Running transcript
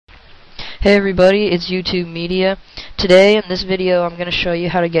Hey everybody, it's YouTube Media. Today in this video I'm going to show you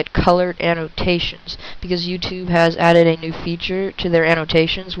how to get colored annotations because YouTube has added a new feature to their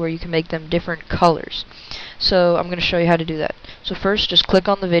annotations where you can make them different colors. So I'm going to show you how to do that. So first just click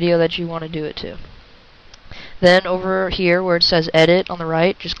on the video that you want to do it to. Then over here where it says edit on the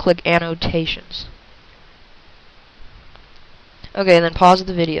right, just click annotations. Okay, then pause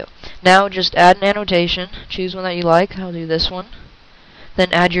the video. Now just add an annotation, choose one that you like. I'll do this one.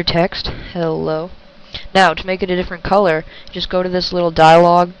 Then add your text, hello. Now to make it a different color, just go to this little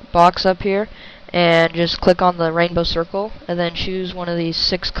dialog box up here and just click on the rainbow circle and then choose one of these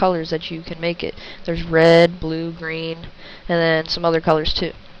 6 colors that you can make it. There's red, blue, green, and then some other colors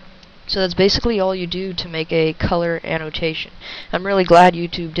too. So that's basically all you do to make a color annotation. I'm really glad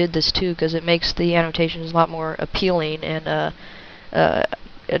YouTube did this too because it makes the annotations a lot more appealing and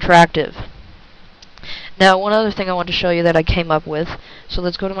attractive. Now, one other thing I want to show you that I came up with, so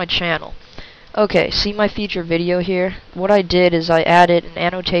let's go to my channel. Okay, see my feature video here? What I did is I added an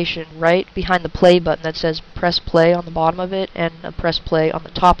annotation right behind the play button that says press play on the bottom of it and press play on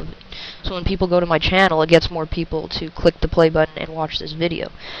the top of it. So when people go to my channel, it gets more people to click the play button and watch this video.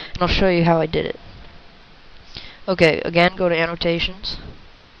 And I'll show you how I did it. Okay, again, go to annotations.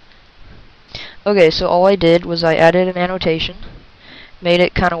 Okay, so all I did was I added an annotation, made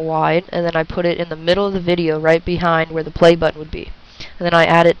it kind of wide, and then I put it in the middle of the video right behind where the play button would be. And then I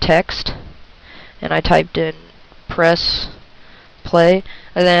added text, and I typed in press play,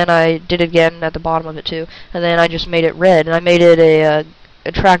 and then I did it again at the bottom of it too, and then I just made it red, and I made it a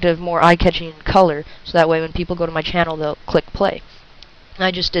attractive, more eye-catching color, so that way when people go to my channel they'll click play. And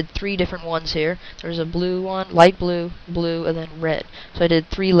I just did 3 different ones here. There's a blue one, light blue, blue, and then red. So I did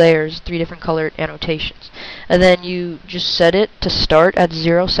 3 layers, 3 different colored annotations. And then you just set it to start at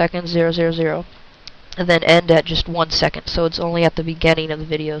 0 seconds, 0, 0, 0, and then end at just 1 second. So it's only at the beginning of the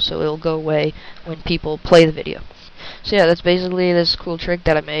video, so it'll go away when people play the video. So yeah, that's basically this cool trick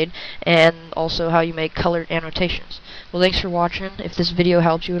that I made, and also how you make colored annotations. Well, thanks for watching. If this video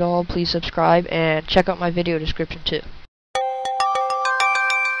helped you at all, please subscribe, and check out my video description too.